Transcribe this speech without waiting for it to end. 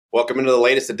Welcome into the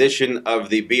latest edition of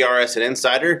the BRSN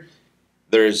Insider.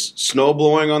 There's snow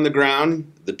blowing on the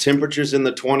ground, the temperatures in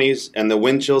the 20s, and the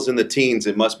wind chills in the teens.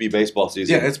 It must be baseball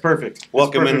season. Yeah, it's perfect.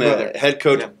 Welcome in in head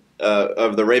coach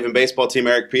of the Raven baseball team,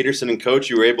 Eric Peterson, and coach.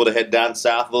 You were able to head down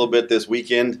south a little bit this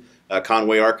weekend,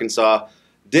 Conway, Arkansas.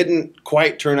 Didn't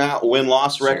quite turn out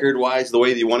win-loss record-wise the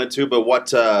way that you wanted to, but what?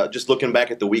 Just looking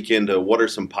back at the weekend, what are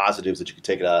some positives that you could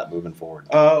take it out moving forward?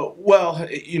 Well,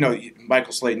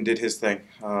 Michael Slayton did his thing,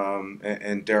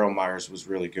 and Daryl Myers was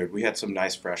really good. We had some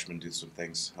nice freshmen do some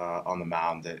things on the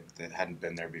mound that hadn't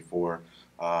been there before.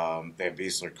 Van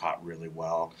Beesler caught really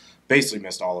well. Basically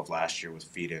missed all of last year with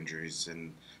feet injuries,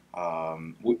 and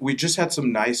we just had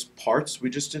some nice parts. We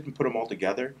just didn't put them all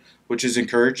together, which is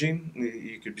encouraging.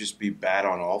 You could just be bad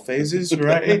on all phases,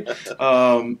 right?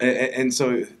 and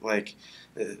so,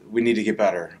 we need to get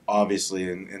better, obviously,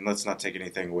 and let's not take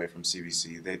anything away from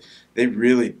CBC. They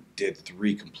really did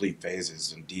 3 complete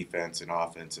phases in defense and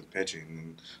offense and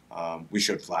pitching, and we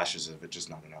showed flashes of it, just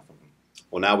not enough of them.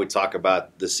 Well, now we talk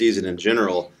about the season in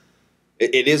general.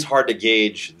 It is hard to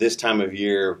gauge this time of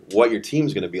year what your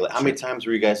team's going to be like. How many times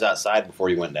were you guys outside before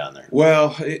you went down there?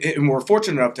 Well, and we're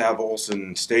fortunate enough to have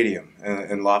Olsen Stadium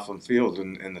and Laughlin Field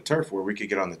and the turf where we could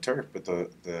get on the turf. But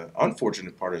the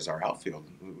unfortunate part is our outfield.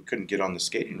 We couldn't get on the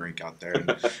skating rink out there.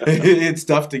 And it's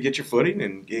tough to get your footing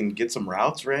and get some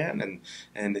routes ran.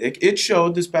 And it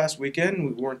showed this past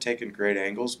weekend. We weren't taking great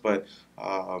angles, but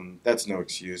that's no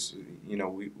excuse.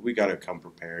 We got to come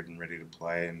prepared and ready to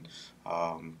play and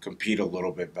compete a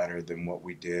little bit better than what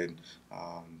we did.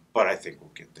 But I think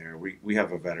we'll get there. We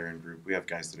have a veteran group. We have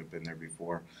guys that have been there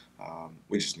before.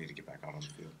 We just need to get back out on the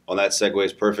field. Well, that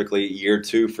segues perfectly. Year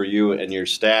 2 for you and your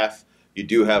staff. You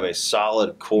do have a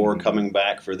solid core coming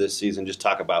back for this season. Just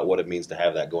talk about what it means to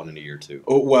have that going into year 2.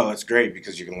 Oh, well, it's great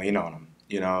because you can lean on them.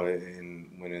 And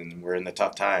when we're in the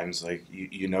tough times,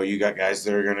 you got guys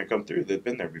that are going to come through that've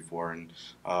been there before. And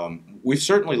we've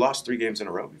certainly lost 3 games in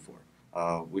a row before.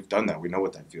 We've done that. We know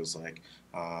what that feels like.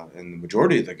 And the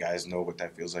majority of the guys know what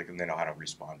that feels like, and they know how to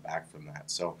respond back from that.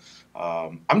 So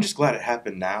I'm just glad it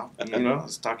happened now. I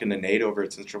was talking to Nate over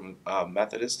at Central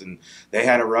Methodist, and they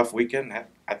had a rough weekend.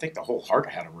 I think the whole Heart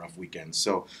had a rough weekend.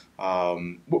 So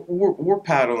we're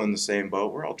paddling the same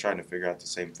boat. We're all trying to figure out the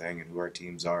same thing and who our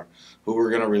teams are, who we're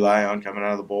going to rely on coming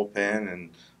out of the bullpen, and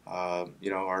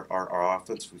our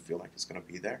offense. We feel like it's going to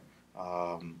be there.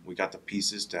 We got the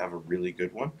pieces to have a really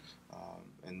good one.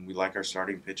 And we like our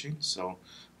starting pitching. So,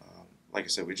 like I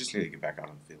said, we just need to get back out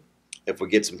on the field. If we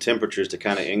get some temperatures to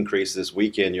kind of increase this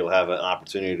weekend, you'll have an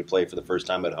opportunity to play for the first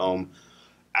time at home.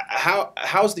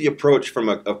 How's the approach from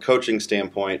a coaching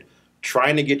standpoint,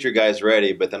 trying to get your guys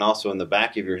ready, but then also in the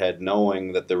back of your head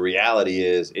knowing that the reality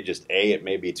is it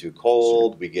may be too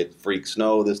cold, we get freak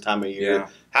snow this time of year. Yeah.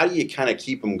 How do you kind of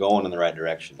keep them going in the right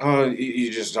direction?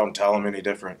 You just don't tell them any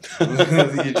different.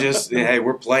 You just, hey,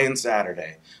 we're playing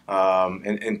Saturday.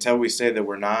 And until we say that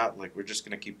we're not, we're just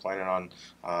going to keep planning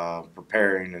on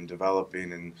preparing and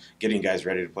developing and getting guys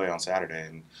ready to play on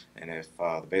Saturday. And if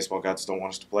the baseball gods don't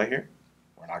want us to play here,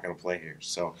 we're not going to play here.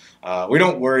 So we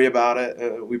don't worry about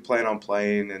it. We plan on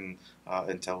playing and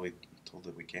until we told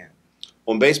that we can't.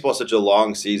 Well, baseball is such a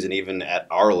long season, even at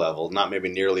our level, not maybe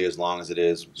nearly as long as it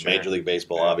is Major League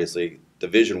Baseball, obviously.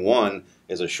 Division I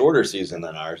is a shorter season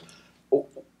than ours.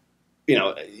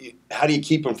 How do you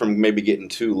keep them from maybe getting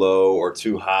too low or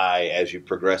too high as you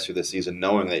progress through the season,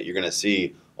 knowing that you're going to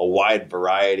see a wide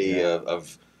variety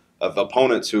of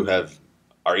opponents who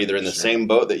are either in the same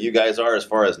boat that you guys are as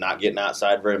far as not getting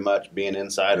outside very much, being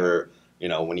inside, or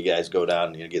when you guys go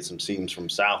down, get some teams from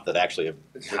South that actually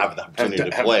have the opportunity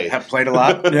to play. Have played a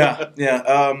lot?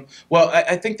 Yeah. Well,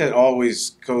 I think that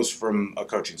always goes from a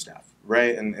coaching staff,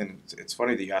 right? And it's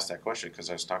funny that you asked that question because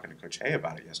I was talking to Coach Hay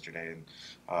about it yesterday.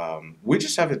 And we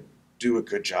just have to do a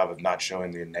good job of not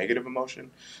showing the negative emotion.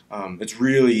 It's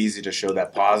really easy to show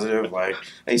that positive,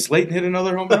 hey, Slayton hit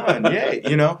another home run, yay,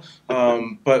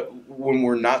 But when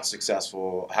we're not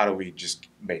successful, how do we just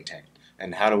maintain?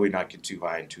 And how do we not get too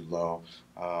high and too low?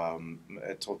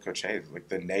 I told Coach Hay,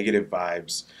 the negative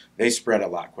vibes, they spread a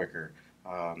lot quicker.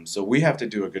 So we have to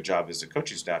do a good job as a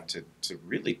coaching staff to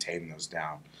really tame those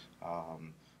down.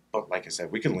 But like I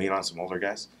said, we can lean on some older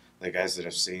guys, the guys that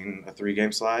have seen a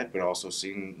 3-game slide, but also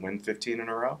seen win 15 in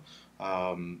a row.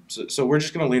 So we're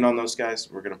just going to lean on those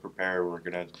guys. We're going to prepare. We're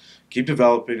going to keep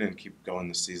developing and keep going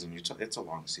this season. It's a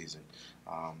long season.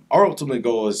 Our ultimate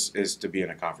goal is to be in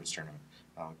a conference tournament.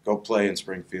 Go play in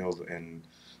Springfield and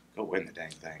go win the dang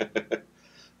thing.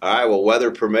 All right, well, weather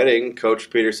permitting,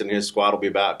 Coach Peterson and his squad will be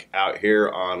back out here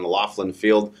on Laughlin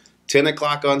Field, 10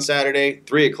 o'clock on Saturday,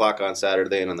 3 o'clock on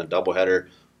Saturday, and on the doubleheader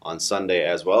on Sunday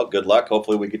as well. Good luck.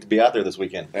 Hopefully we get to be out there this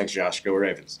weekend. Thanks, Josh. Go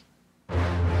Ravens.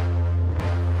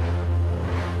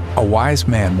 A wise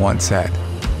man once said,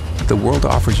 "The world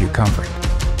offers you comfort,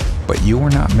 but you were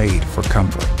not made for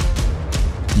comfort.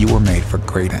 You were made for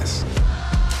greatness."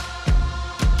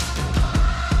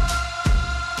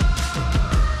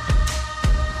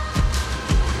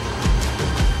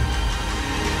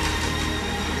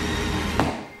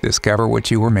 Discover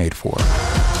what you were made for.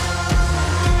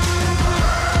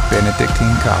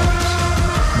 Benedictine College,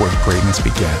 where greatness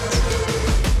begins.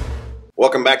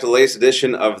 Welcome back to the latest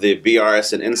edition of the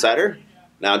BRSN Insider.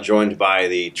 Now joined by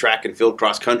the track and field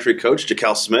cross country coach,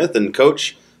 Jaquel Smith. And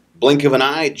Coach, blink of an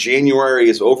eye, January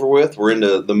is over with. We're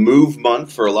into the move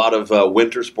month for a lot of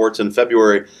winter sports in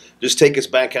February. Just take us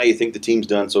back how you think the team's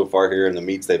done so far here in the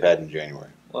meets they've had in January.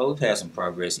 Well, we've had some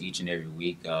progress each and every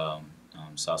week.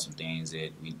 Saw some things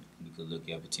that we could look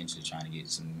at potentially trying to get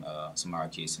some of our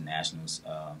kids to nationals.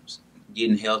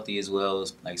 Getting healthy as well.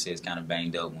 Like I said, it's kind of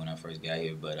banged up when I first got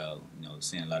here, but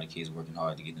seeing a lot of kids working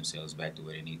hard to get themselves back to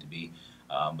where they need to be.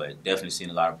 But definitely seeing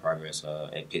a lot of progress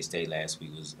at Pitt State last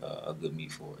week was a good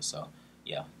meet for us. So,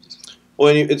 yeah.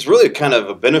 Well, it's really kind of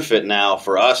a benefit now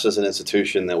for us as an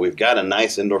institution that we've got a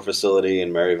nice indoor facility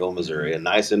in Maryville, Missouri, a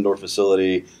nice indoor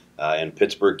facility in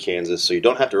Pittsburgh, Kansas, so you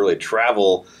don't have to really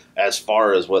travel as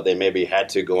far as what they maybe had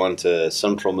to go on to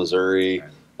central Missouri,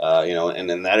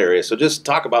 and in that area. So just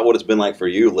talk about what it's been like for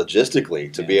you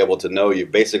logistically to be able to know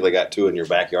you've basically got two in your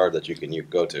backyard that you can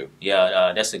go to.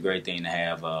 Yeah, that's a great thing to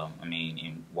have.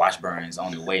 In Washburn's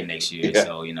on the way next year,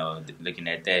 so looking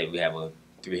at that, we have a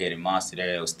three-headed monster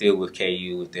there. It was still with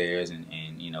KU with theirs, and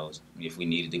if we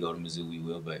needed to go to Mizzou, we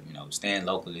will. But staying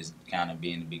local is kind of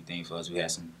being the big thing for us. We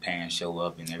had some parents show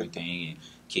up and everything, and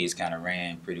kids kind of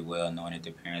ran pretty well, knowing that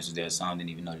their parents was there. Some didn't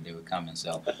even know that they were coming.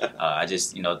 So I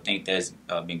just think that's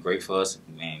been great for us.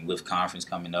 And with conference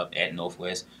coming up at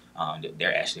Northwest,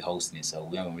 they're actually hosting it, so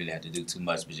we don't really have to do too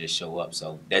much but just show up.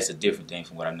 So that's a different thing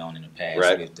from what I've known in the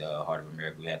past with Heart of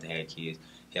America. We have to have kids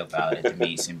help out at the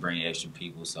meets and bring extra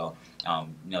people. So,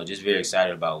 just very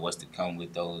excited about what's to come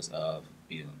with those,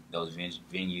 those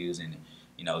venues, and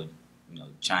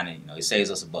China. It saves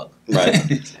us a buck.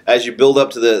 Right. As you build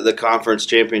up to the conference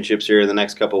championships here in the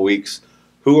next couple of weeks,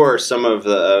 who are some of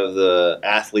the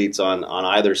athletes on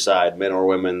either side, men or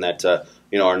women, that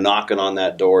are knocking on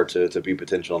that door to be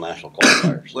potential national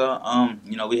qualifiers?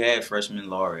 Well, we had freshman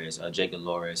Lawrence, Jacob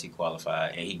Lawrence. He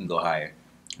qualified, and he can go higher.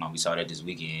 We saw that this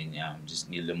weekend. Just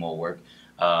need a little more work.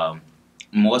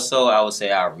 More so, I would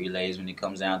say our relays when it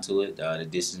comes down to it. The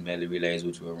distance medley relays,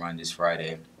 which we'll run this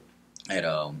Friday at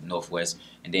Northwest.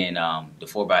 And then the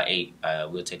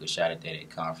 4x8, we'll take a shot at that at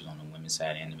conference on the women's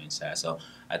side and the men's side. So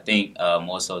I think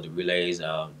more so the relays,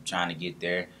 trying to get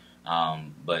there.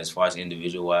 But as far as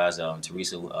individual-wise,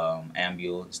 Teresa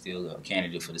Ambuel is still a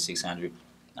candidate for the 600.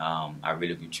 I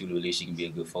really truly believe she can be a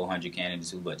good 400 candidate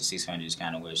too, but the 600 is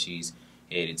kind of where she's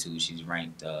headed to. She's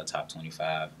ranked top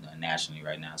 25 nationally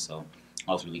right now, so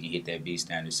hopefully we can hit that B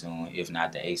standard soon, if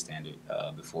not the A standard,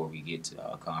 before we get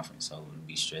to a conference, so we'll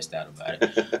be stressed out about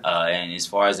it. And as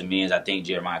far as the men's, I think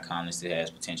Jeremiah Conlon still has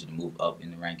potential to move up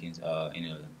in the rankings,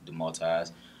 in the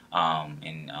multis.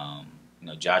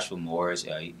 Joshua Morris,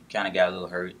 he kind of got a little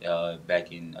hurt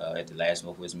back in at the last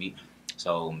Northwest meet,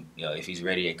 so if he's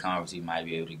ready at conference, he might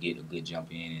be able to get a good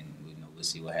jump in, and we'll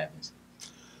see what happens.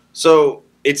 So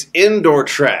it's indoor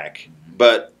track,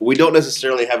 but we don't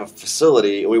necessarily have a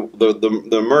facility.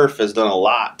 The Murph has done a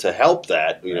lot to help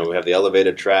that. We have the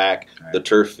elevated track, the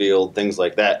turf field, things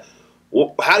like that.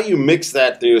 How do you mix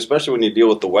that through, especially when you deal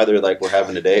with the weather like we're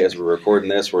having today as we're recording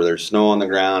this, where there's snow on the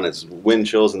ground, it's wind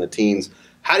chills in the teens?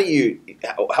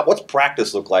 What's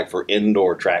practice look like for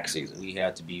indoor track season? We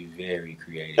have to be very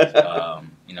creative.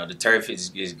 The turf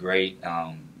is great.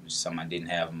 Something I didn't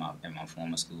have in my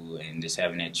former school, and just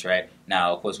having that track.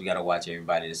 Now, of course, we got to watch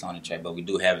everybody that's on the track, but we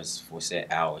do have it for set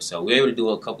hours. So we're able to do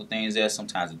a couple things there.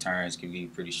 Sometimes the turns can be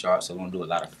pretty sharp, so we don't do a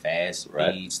lot of fast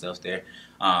speed stuff there.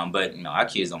 But our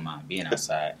kids don't mind being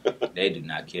outside. They do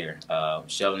not care.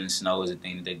 Shoveling snow is a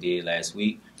thing that they did last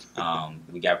week.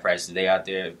 We got practice today out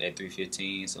there at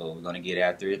 3:15, so we're gonna get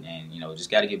after it, and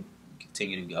just got to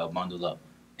continue to bundle up.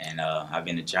 And I've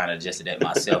been trying to adjust to that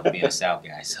myself, being a South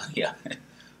guy. So yeah.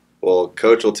 Well,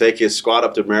 Coach will take his squad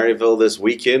up to Maryville this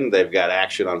weekend. They've got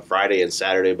action on Friday and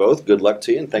Saturday both. Good luck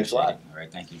to you, and thanks a lot. All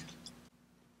right, thank you.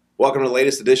 Welcome to the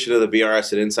latest edition of the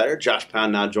BRSN Insider. Josh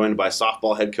Pound now joined by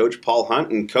softball head coach Paul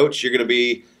Hunt. And, Coach, you're going to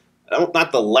be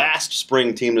not the last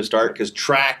spring team to start because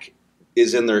track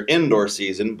is in their indoor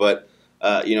season, but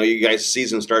You guys'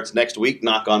 season starts next week.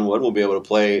 Knock on wood, we'll be able to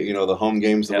play, the home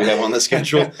games that we have on the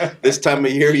schedule. This time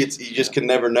of year, you just can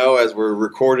never know. As we're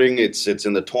recording, it's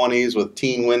in the 20s with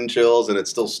teen wind chills, and it's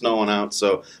still snowing out.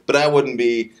 So, but that wouldn't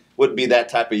be that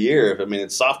type of year.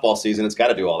 It's softball season. It's got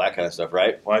to do all that kind of stuff,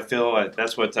 right? Well, I feel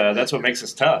that's what makes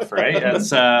us tough, right? That's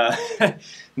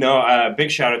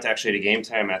big shout out to Game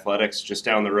Time Athletics just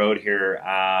down the road here.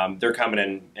 They're coming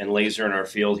in and lasering our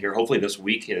field here, hopefully this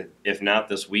week, if not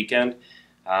this weekend,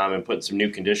 and putting some new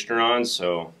conditioner on.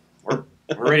 So we're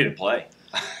ready to play.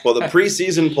 Well, the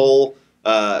preseason poll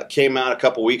came out a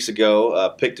couple weeks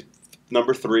ago. Picked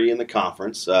number 3 in the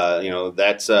conference.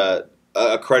 That's a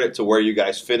credit to where you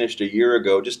guys finished a year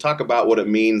ago. Just talk about what it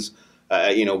means,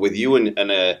 with you in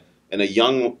a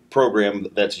young program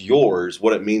that's yours,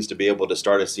 what it means to be able to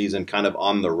start a season kind of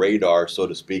on the radar, so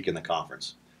to speak, in the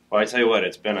conference. Well, I tell you what,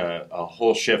 it's been a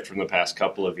whole shift from the past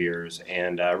couple of years,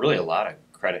 and really a lot of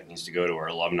credit needs to go to our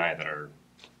alumni that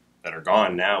are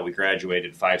gone now. We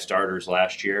graduated 5 starters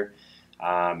last year,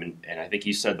 and I think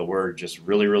you said the word just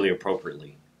really, really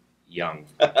appropriately, young.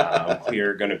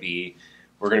 We're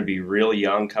going to be real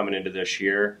young coming into this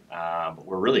year, but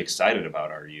we're really excited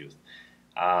about our youth.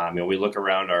 We look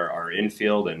around our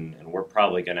infield, and we're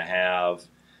probably going to have,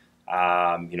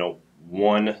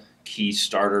 one key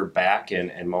starter back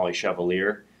in Molly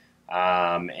Chevalier,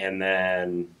 and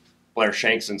then Blair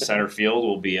Shanks in center field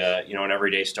will be an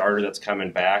everyday starter that's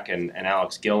coming back, and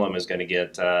Alex Gillum is going to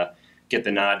get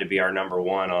the nod to be our number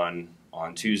 1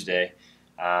 on Tuesday.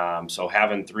 So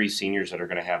having 3 seniors that are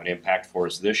going to have an impact for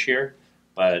us this year.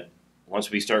 But once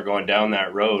we start going down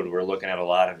that road, we're looking at a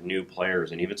lot of new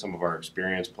players, and even some of our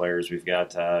experienced players. We've got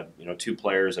 2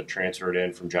 players that transferred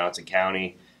in from Johnson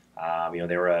County.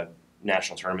 They were a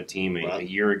national tournament team a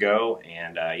year ago,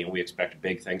 and we expect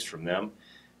big things from them.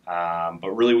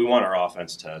 But really, we want our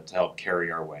offense to help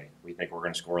carry our way. We think we're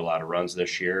going to score a lot of runs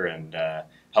this year and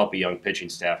help a young pitching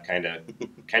staff kind of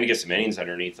get some innings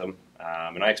underneath them.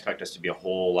 And I expect us to be a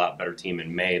whole lot better team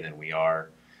in May than we are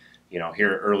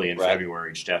here early in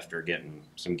February, just after getting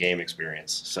some game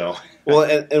experience. So, well,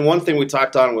 and one thing we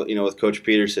talked on with Coach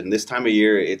Peterson, this time of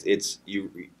year, it's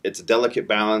a delicate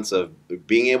balance of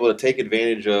being able to take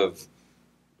advantage of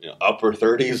upper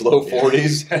 30s, low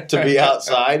 40s to be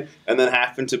outside, and then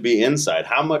having to be inside.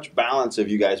 How much balance have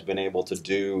you guys been able to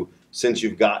do since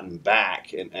you've gotten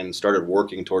back and started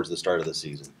working towards the start of the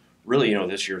season? Really,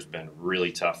 this year's been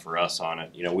really tough for us on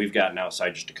it. We've gotten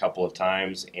outside just a couple of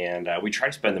times, and we try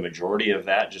to spend the majority of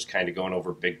that just kind of going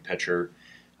over big picture.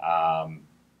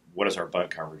 What does our bunt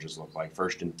coverages look like,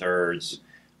 first and thirds,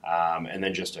 and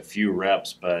then just a few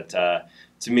reps. But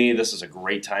to me, this is a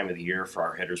great time of the year for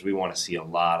our hitters. We want to see a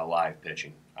lot of live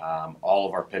pitching. All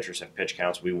of our pitchers have pitch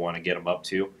counts we want to get them up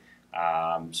to.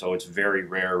 So it's very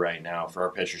rare right now for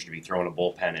our pitchers to be throwing a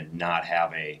bullpen and not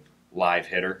have a live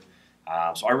hitter.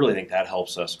 So I really think that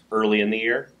helps us early in the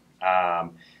year.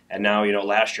 And now,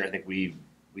 last year I think we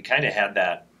kind of had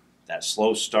that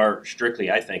slow start strictly,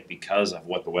 I think, because of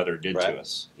what the weather did to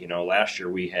us. Last year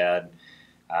we had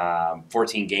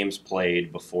 14 games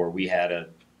played before we had a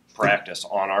practice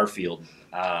on our field.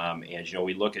 And,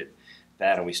 we look at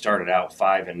that, and we started out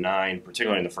 5-9,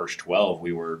 particularly in the first 12.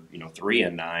 We were,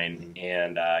 3-9. Mm-hmm.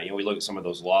 And, we look at some of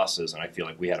those losses, and I feel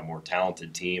like we had a more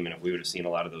talented team. And if we would have seen a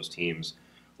lot of those teams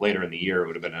later in the year, it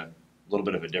would have been a little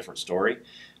bit of a different story.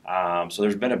 So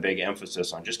there's been a big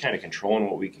emphasis on just kind of controlling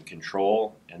what we can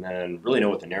control, and then really know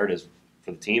what the narrative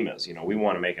for the team is. We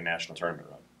want to make a national tournament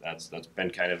run. That's been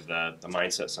kind of the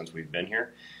mindset since we've been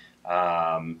here.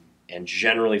 And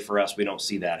generally for us, we don't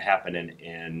see that happening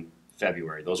in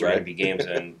February. Those are going to be games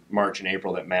in March and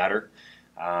April that matter.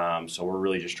 So we're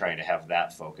really just trying to have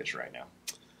that focus right now.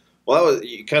 Well,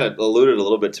 you kind of alluded a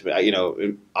little bit to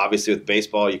me. Obviously with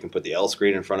baseball, you can put the L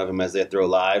screen in front of them as they throw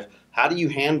live. How do you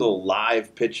handle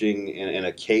live pitching in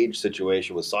a cage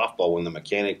situation with softball when the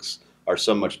mechanics are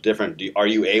so much different? Are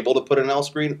you able to put an L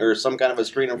screen or some kind of a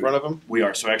screen in front of them? We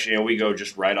are. So actually, we go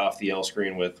just right off the L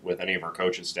screen with any of our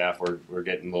coaching staff. We're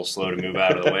getting a little slow to move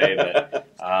out of the way. But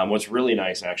what's really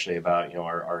nice actually about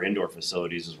our indoor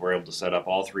facilities is we're able to set up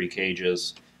all 3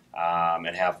 cages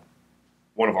and have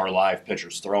one of our live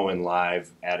pitchers throw in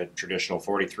live at a traditional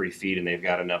 43 feet, and they've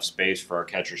got enough space for our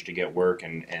catchers to get work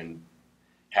and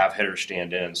have hitters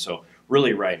stand in. So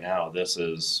really right now, this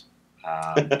is,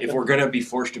 if we're going to be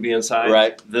forced to be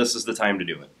inside, this is the time to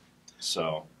do it.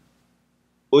 So,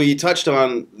 well, you touched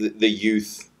on the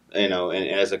youth, and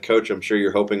as a coach, I'm sure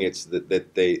you're hoping it's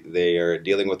that they are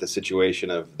dealing with the situation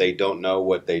of they don't know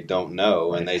what they don't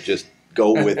know, and they just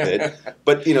go with it.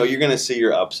 But, you're going to see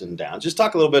your ups and downs. Just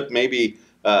talk a little bit maybe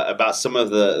about some of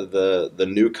the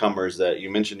newcomers that you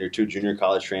mentioned. Your 2 junior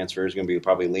college transfers, going to be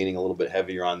probably leaning a little bit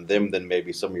heavier on them than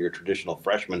maybe some of your traditional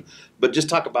freshmen. But just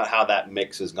talk about how that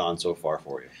mix has gone so far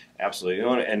for you.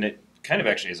 Absolutely. And it kind of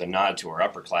actually is a nod to our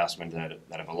upperclassmen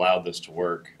that have allowed this to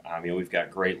work. We've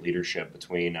got great leadership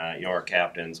between our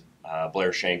captains,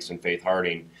 Blair Shanks and Faith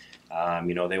Harding.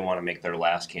 They want to make their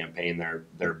last campaign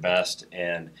their best.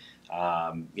 And,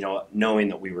 knowing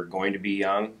that we were going to be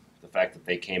young, the fact that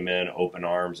they came in open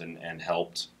arms and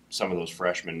helped some of those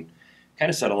freshmen kind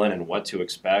of settle in and what to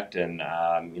expect. And,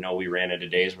 we ran into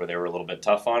days where they were a little bit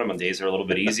tough on them and days they were a little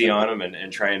bit easy on them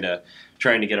and trying to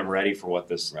get them ready for what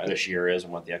this year is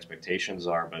and what the expectations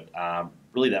are. But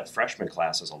really that freshman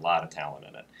class has a lot of talent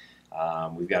in it.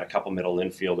 We've got a couple middle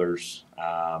infielders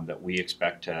that we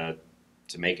expect to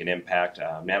make an impact.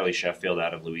 Natalie Sheffield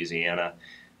out of Louisiana,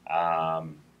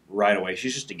 right away,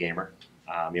 she's just a gamer.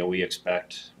 We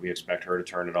expect her to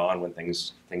turn it on when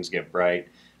things get bright.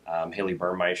 Haley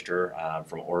Burmeister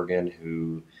from Oregon,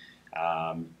 who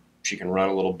she can run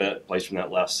a little bit, plays from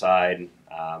that left side.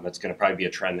 That's going to probably be a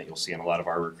trend that you'll see in a lot of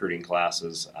our recruiting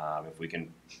classes. If we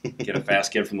can get a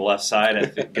fast kid from the left side, I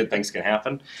think good things can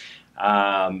happen.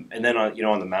 And then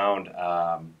on the mound,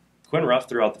 Quinn Ruff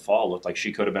throughout the fall looked like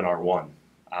she could have been our one.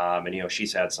 And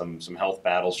she's had some health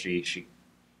battles. She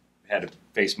had to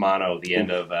face mono the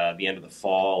end of the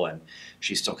fall, and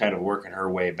she's still kind of working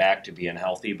her way back to being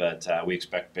healthy. But we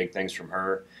expect big things from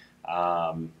her.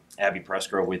 Abby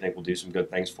Pressgrove, we think, will do some good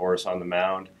things for us on the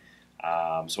mound.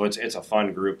 So it's a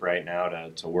fun group right now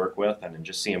to work with and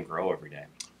just see them grow every day.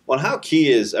 Well, how key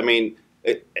is,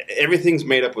 everything's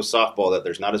made up with softball that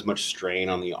there's not as much strain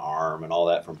on the arm and all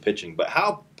that from pitching, but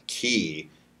how key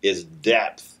is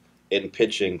depth in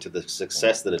pitching to the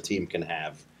success that a team can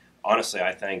have? Honestly,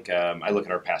 I think I look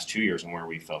at our past 2 years and where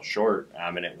we fell short,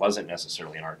 and it wasn't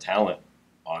necessarily in our talent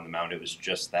on the mound. It was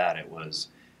just that. It was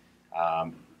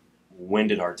when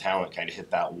did our talent kind of hit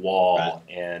that wall? Right.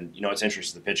 And, it's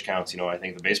interesting, the pitch counts. I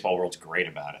think the baseball world's great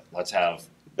about it. Let's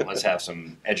have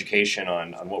some education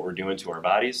on what we're doing to our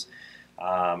bodies.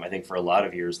 I think for a lot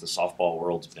of years, the softball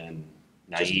world's been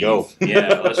naive. Just go.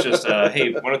 Yeah, let's just,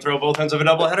 hey, want to throw both ends of a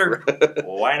doubleheader?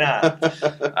 Why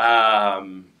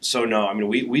not? So, no,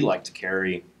 we like to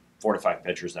carry 4 to 5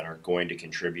 pitchers that are going to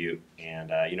contribute.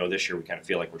 And, this year we kind of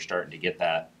feel like we're starting to get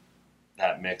that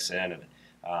mix in. And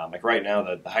like right now,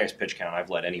 the highest pitch count I've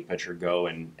let any pitcher go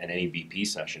in any BP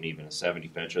session even is 70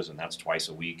 pitches, and that's twice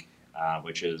a week,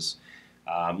 which is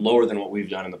lower than what we've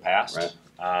done in the past. Right.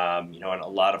 And a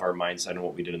lot of our mindset and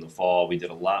what we did in the fall, we did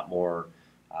a lot more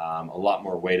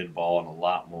weighted ball and a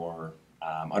lot more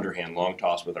underhand long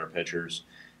toss with our pitchers.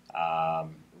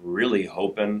 Really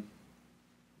hoping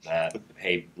that,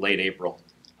 hey, late April,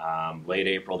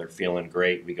 they're feeling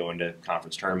great. We go into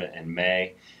conference tournament in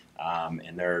May,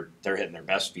 and they're hitting their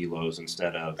best velos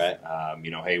instead of, right.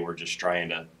 Hey, we're just trying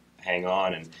to hang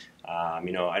on. And, I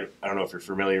don't know if you're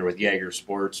familiar with Jaeger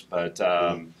Sports, but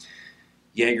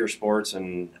Jaeger Sports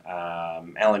and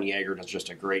Alan Jaeger does just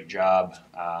a great job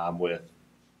with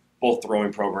both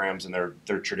throwing programs and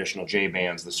their traditional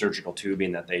J-bands, the surgical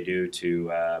tubing that they do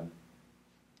to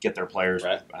get their players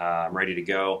right. Ready to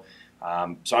go.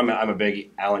 So I'm a big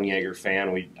Alan Jaeger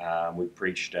fan. We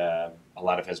preached a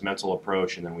lot of his mental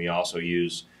approach, and then we also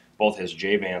use both his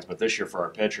J-bands. But this year for our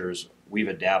pitchers, we've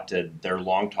adapted their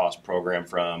long toss program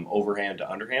from overhand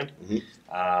to underhand.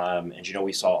 Mm-hmm. And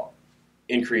we saw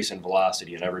increase in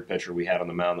velocity in every pitcher we had on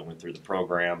the mound that went through the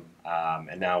program.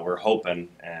 And now we're hoping,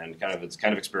 and it's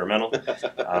kind of experimental,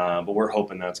 but we're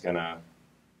hoping that's going to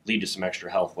lead to some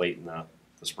extra health late in the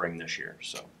spring this year.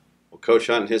 So, well, Coach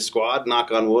Hunt and his squad,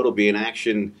 knock on wood, will be in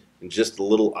action in just a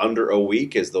little under a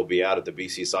week as they'll be out at the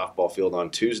BC softball field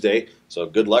on Tuesday. So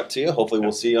good luck to you. Hopefully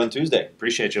we'll see you on Tuesday.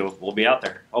 Appreciate you. We'll be out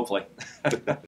there, hopefully.